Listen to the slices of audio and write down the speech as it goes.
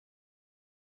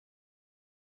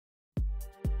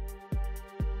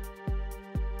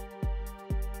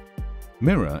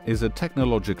Mirra is a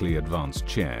technologically advanced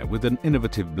chair with an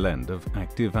innovative blend of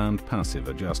active and passive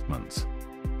adjustments.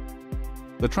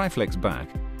 The Triflex back,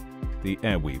 the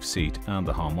airweave seat and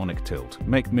the harmonic tilt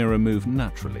make Mirra move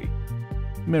naturally,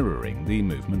 mirroring the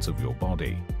movements of your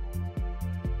body.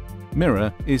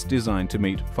 Mirra is designed to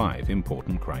meet 5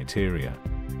 important criteria: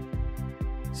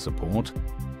 support,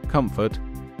 comfort,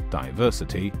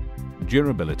 diversity,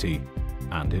 durability,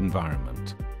 and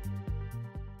environment.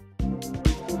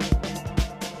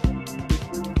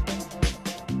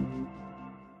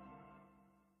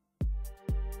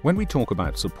 When we talk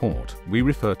about support, we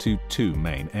refer to 2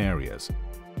 main areas: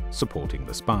 supporting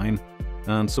the spine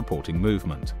and supporting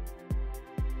movement.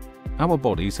 Our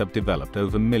bodies have developed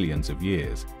over millions of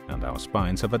years, and our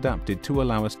spines have adapted to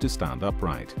allow us to stand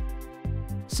upright.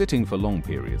 Sitting for long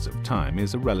periods of time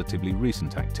is a relatively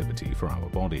recent activity for our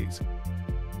bodies.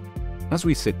 As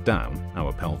we sit down,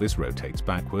 our pelvis rotates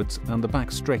backwards and the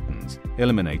back straightens,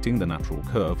 eliminating the natural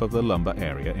curve of the lumbar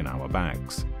area in our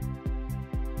backs.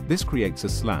 This creates a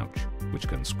slouch, which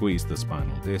can squeeze the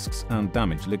spinal discs and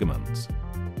damage ligaments.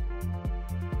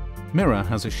 Mirra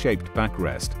has a shaped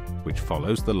backrest, which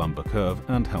follows the lumbar curve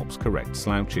and helps correct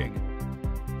slouching.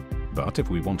 But if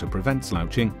we want to prevent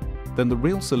slouching, then the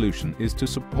real solution is to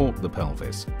support the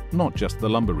pelvis, not just the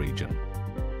lumbar region.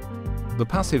 The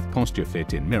passive posture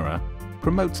fit in Mirra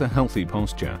promotes a healthy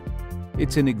posture.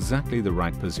 It's in exactly the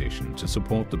right position to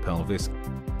support the pelvis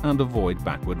and avoid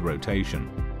backward rotation.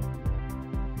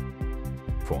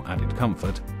 For added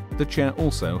comfort, the chair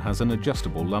also has an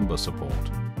adjustable lumbar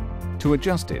support. To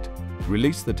adjust it,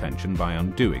 release the tension by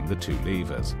undoing the 2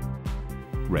 levers.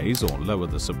 Raise or lower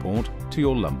the support to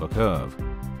your lumbar curve.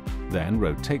 Then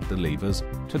rotate the levers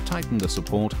to tighten the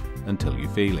support until you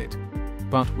feel it,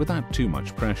 but without too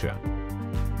much pressure.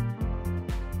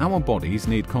 Our bodies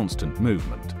need constant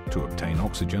movement to obtain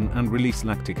oxygen and release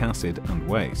lactic acid and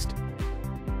waste.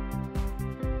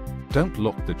 Don't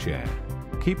lock the chair,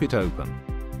 keep it open.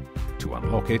 To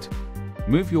unlock it,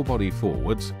 move your body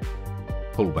forwards,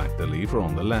 pull back the lever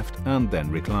on the left and then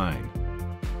recline.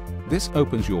 This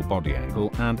opens your body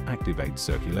angle and activates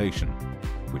circulation,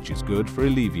 which is good for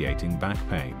alleviating back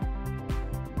pain.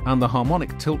 And the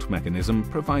harmonic tilt mechanism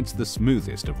provides the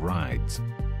smoothest of rides.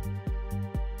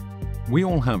 We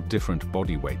all have different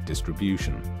body weight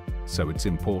distribution, so it's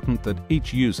important that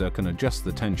each user can adjust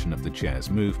the tension of the chair's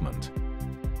movement.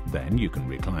 Then you can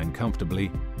recline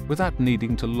comfortably without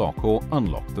needing to lock or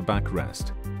unlock the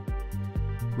backrest.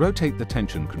 Rotate the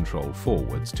tension control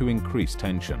forwards to increase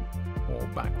tension, or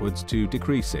backwards to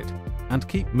decrease it, and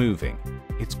keep moving.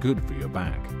 It's good for your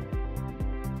back.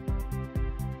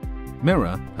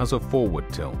 Mirra has a forward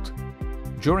tilt.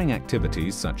 During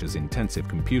activities such as intensive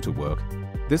computer work,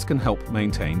 this can help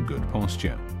maintain good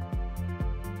posture.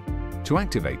 To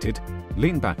activate it,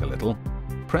 lean back a little,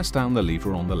 press down the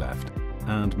lever on the left,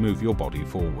 and move your body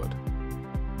forward.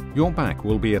 Your back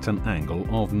will be at an angle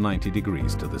of 90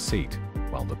 degrees to the seat,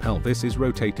 while the pelvis is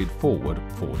rotated forward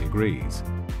 4 degrees.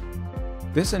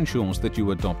 This ensures that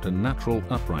you adopt a natural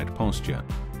upright posture,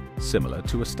 similar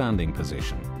to a standing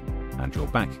position, and your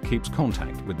back keeps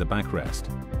contact with the backrest.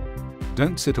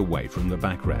 Don't sit away from the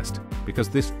backrest, because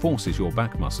this forces your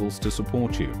back muscles to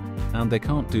support you, and they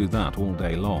can't do that all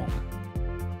day long.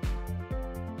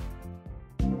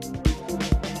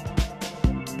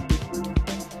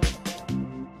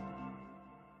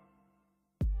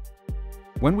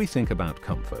 When we think about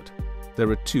comfort, there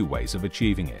are 2 ways of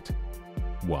achieving it.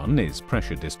 One is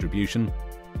pressure distribution,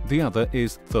 the other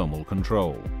is thermal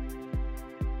control.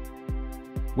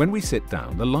 When we sit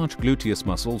down, the large gluteus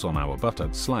muscles on our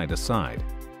buttocks slide aside,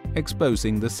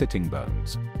 exposing the sitting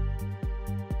bones.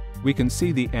 We can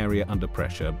see the area under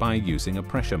pressure by using a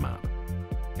pressure map.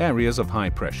 Areas of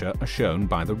high pressure are shown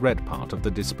by the red part of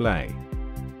the display.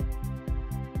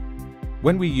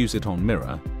 When we use it on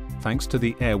Mirra, thanks to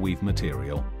the airweave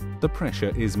material, the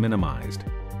pressure is minimized.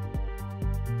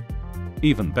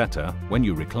 Even better, when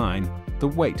you recline, the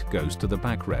weight goes to the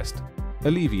backrest,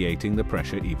 alleviating the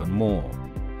pressure even more.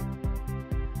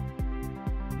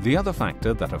 The other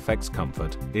factor that affects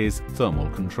comfort is thermal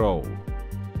control.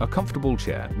 A comfortable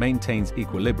chair maintains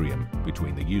equilibrium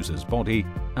between the user's body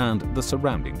and the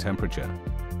surrounding temperature.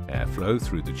 Airflow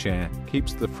through the chair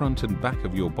keeps the front and back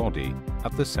of your body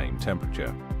at the same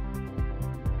temperature.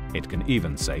 It can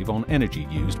even save on energy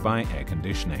used by air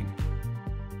conditioning.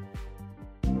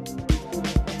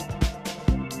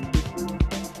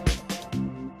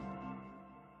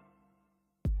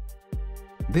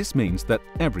 This means that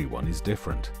everyone is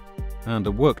different, and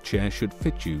a work chair should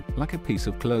fit you like a piece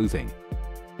of clothing.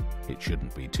 It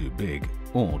shouldn't be too big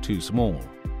or too small.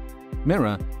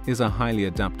 Mirra is a highly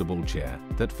adaptable chair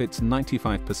that fits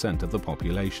 95% of the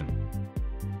population.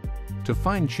 To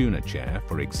fine-tune a chair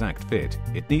for exact fit,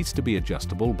 it needs to be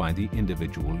adjustable by the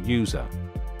individual user,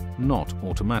 not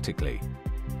automatically.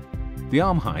 The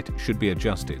arm height should be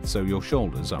adjusted so your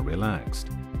shoulders are relaxed.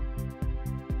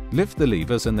 Lift the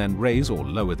levers and then raise or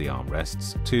lower the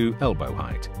armrests to elbow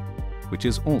height, which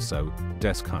is also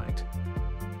desk height.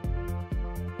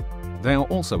 They are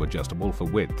also adjustable for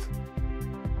width.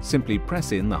 Simply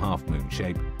press in the half-moon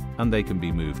shape and they can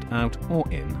be moved out or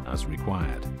in as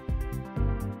required.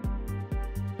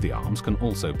 The arms can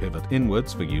also pivot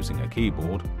inwards for using a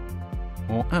keyboard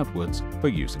or outwards for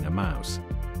using a mouse.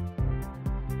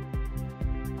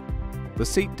 The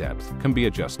seat depth can be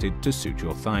adjusted to suit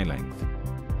your thigh length.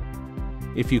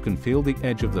 If you can feel the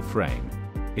edge of the frame,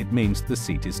 it means the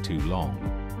seat is too long.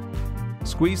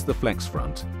 Squeeze the flex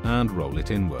front and roll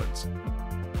it inwards.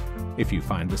 If you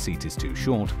find the seat is too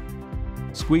short,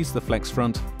 squeeze the flex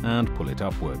front and pull it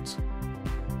upwards.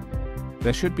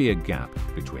 There should be a gap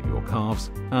between your calves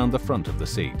and the front of the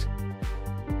seat.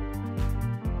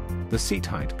 The seat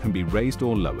height can be raised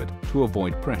or lowered to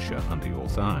avoid pressure under your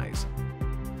thighs.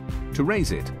 To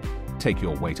raise it, take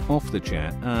your weight off the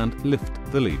chair and lift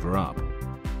the lever up.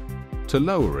 To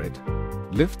lower it,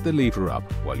 lift the lever up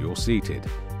while you're seated.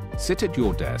 Sit at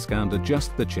your desk and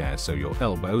adjust the chair so your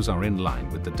elbows are in line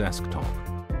with the desktop.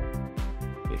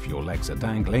 If your legs are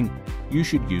dangling, you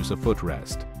should use a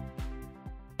footrest.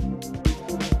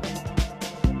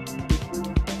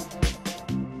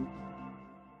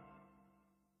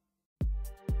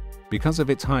 Because of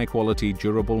its high-quality,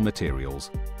 durable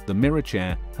materials, the Mirra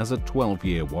Chair has a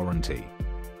 12-year warranty.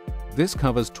 This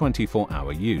covers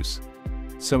 24-hour use,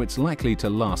 so it's likely to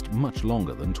last much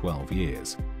longer than 12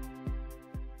 years.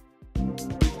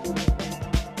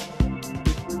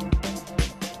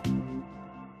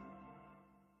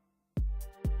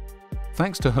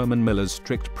 Thanks to Herman Miller's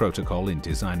strict protocol in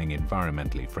designing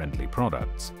environmentally friendly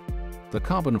products, the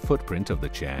carbon footprint of the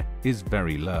chair is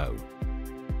very low.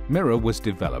 Mirra was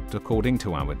developed according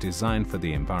to our Design for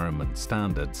the Environment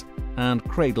standards and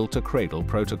cradle-to-cradle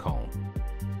protocol.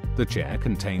 The chair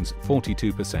contains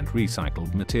 42%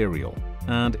 recycled material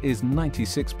and is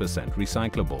 96%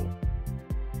 recyclable.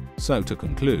 So to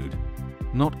conclude,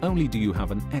 not only do you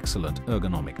have an excellent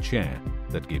ergonomic chair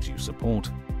that gives you support,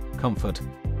 comfort,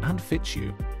 and fits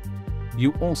you,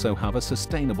 you also have a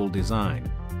sustainable design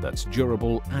that's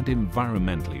durable and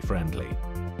environmentally friendly.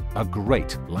 A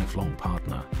great lifelong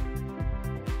partner.